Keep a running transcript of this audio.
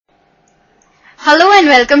Hello and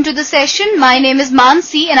welcome to the session. My name is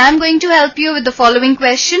Mansi and I am going to help you with the following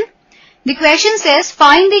question. The question says,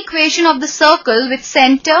 find the equation of the circle with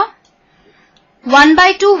center 1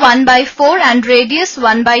 by 2, 1 by 4 and radius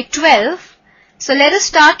 1 by 12. So let us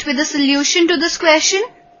start with the solution to this question.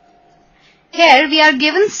 Here we are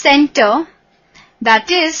given center, that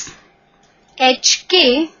is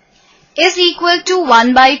HK is equal to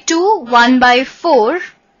 1 by 2, 1 by 4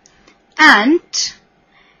 and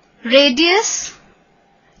radius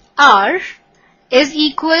R is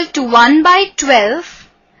equal to 1 by 12.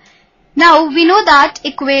 Now we know that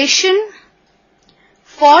equation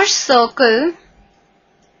for circle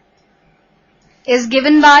is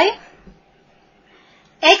given by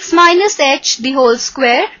x minus h the whole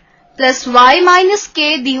square plus y minus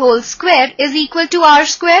k the whole square is equal to r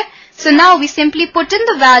square. So now we simply put in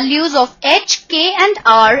the values of h, k and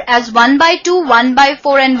r as 1 by 2, 1 by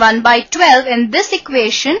 4 and 1 by 12 in this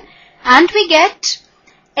equation, and we get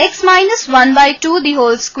x minus 1 by 2 the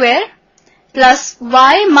whole square plus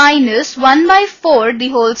y minus 1 by 4 the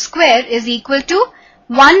whole square is equal to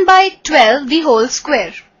 1 by 12 the whole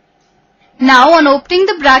square. Now on opening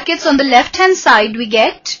the brackets on the left hand side we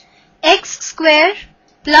get x square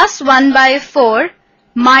plus 1 by 4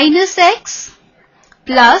 minus x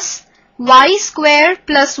plus y square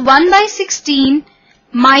plus 1 by 16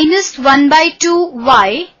 minus 1 by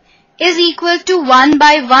 2y is equal to 1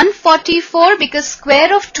 by 144 because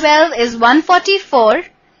square of 12 is 144.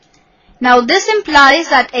 Now this implies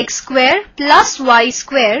that x square plus y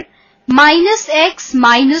square minus x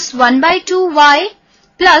minus 1 by 2y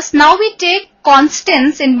plus, now we take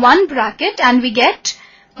constants in one bracket and we get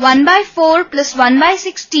 1 by 4 plus 1 by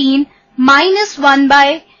 16 minus 1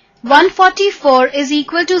 by 144 is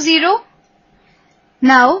equal to 0.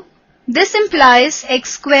 Now this implies x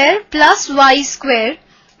square plus y square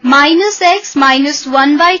minus x minus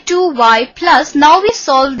 1 by 2y plus, now we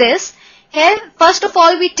solve this. Here first of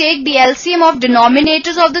all we take the LCM of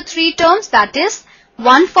denominators of the three terms, that is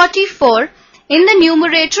 144. In the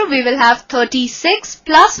numerator we will have 36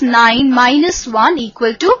 plus 9 minus 1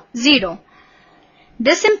 equal to 0.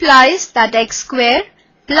 This implies that x square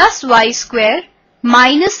plus y square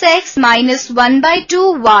minus x minus 1 by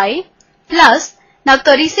 2y plus, now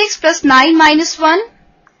 36 plus 9 minus 1,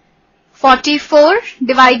 44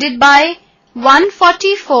 divided by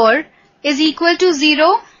 144 is equal to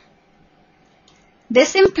 0.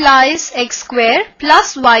 This implies x square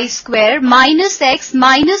plus y square minus x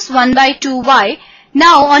minus 1 by 2y.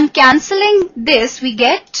 Now on cancelling this we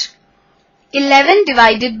get 11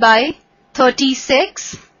 divided by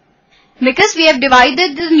 36. Because we have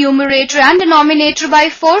divided the numerator and denominator by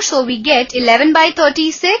 4, so we get 11 by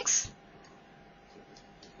 36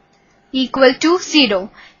 equal to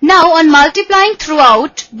 0. Now on multiplying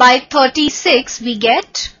throughout by 36 we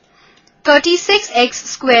get 36x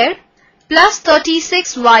square plus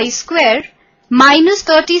 36y square minus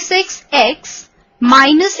 36x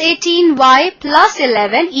minus 18y plus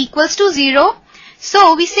 11 equals to 0.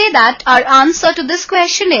 So we say that our answer to this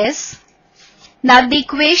question is that the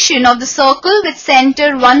equation of the circle with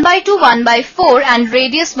center 1 by 2, 1 by 4 and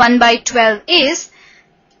radius 1 by 12 is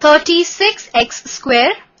 36x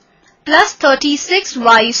square plus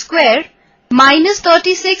 36y square minus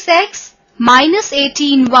 36x minus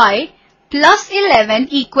 18y plus 11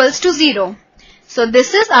 equals to 0. So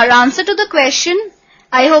this is our answer to the question.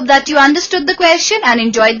 I hope that you understood the question and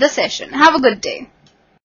enjoyed the session. Have a good day.